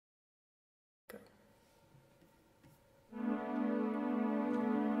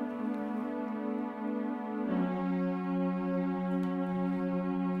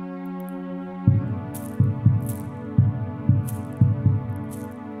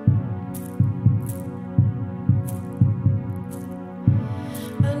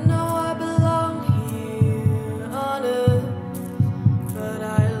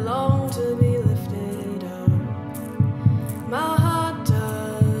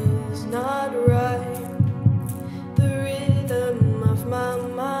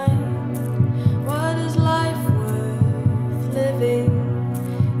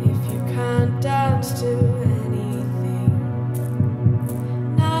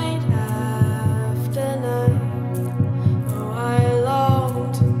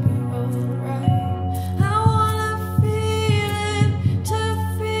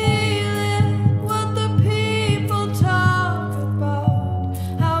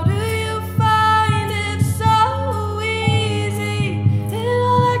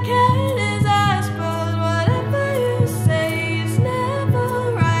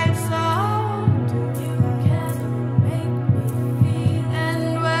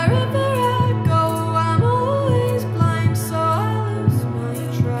wherever I go, I'm always blind, so I lose my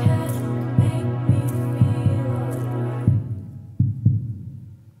track. Make me feel alright.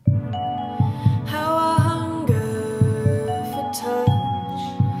 How I hunger for touch.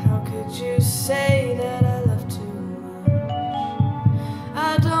 How could you say that I love too much?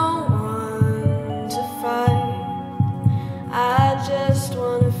 I don't want to fight, I just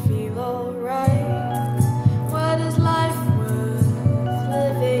want to feel alright. What is life worth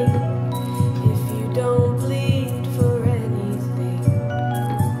living if you don't bleed for anything?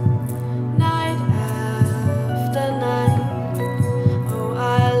 Night after night, oh,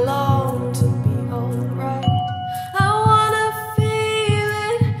 I long to be alright. I wanna feel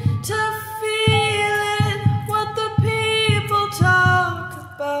it, to feel it, what the people talk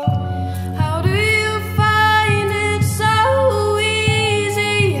about. How do you find it so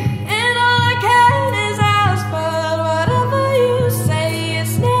easy? And all I can is ask, but whatever you say,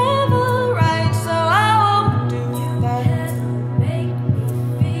 it's never right, so I won't do that.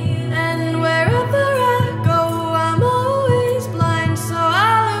 And wherever I go, I'm always blind, so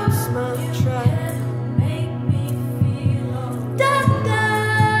I lose my track. Da da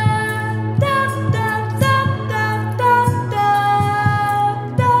da da da da da da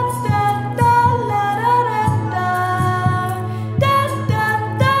da da da la da da da da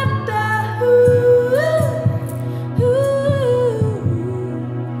da da ooh ooh.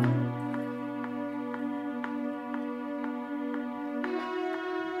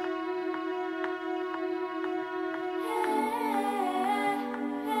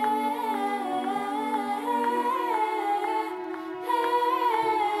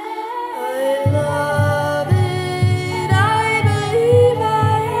 I love it, I believe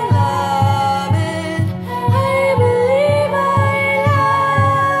I love it, I believe I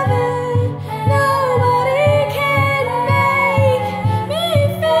love it. Nobody can make me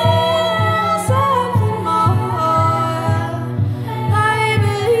feel something more. I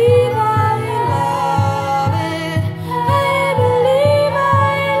believe I love it, I believe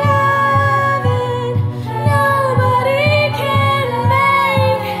I love it. Nobody can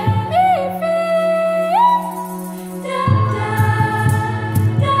make me feel da da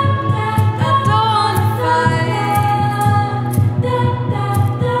da da. I don't wanna fight. Da da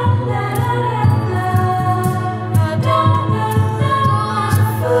da da da. I don't wanna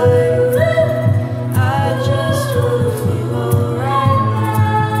fight. I just wanna feel alright.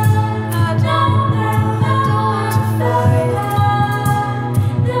 I don't want to fight.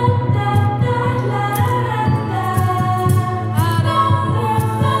 Da da da da da. I don't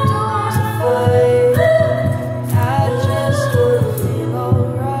want to fight. I just wanna feel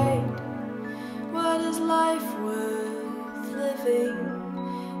alright. What is life worth living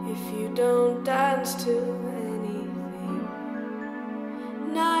if you don't dance to anything?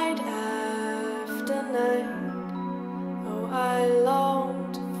 Night after night,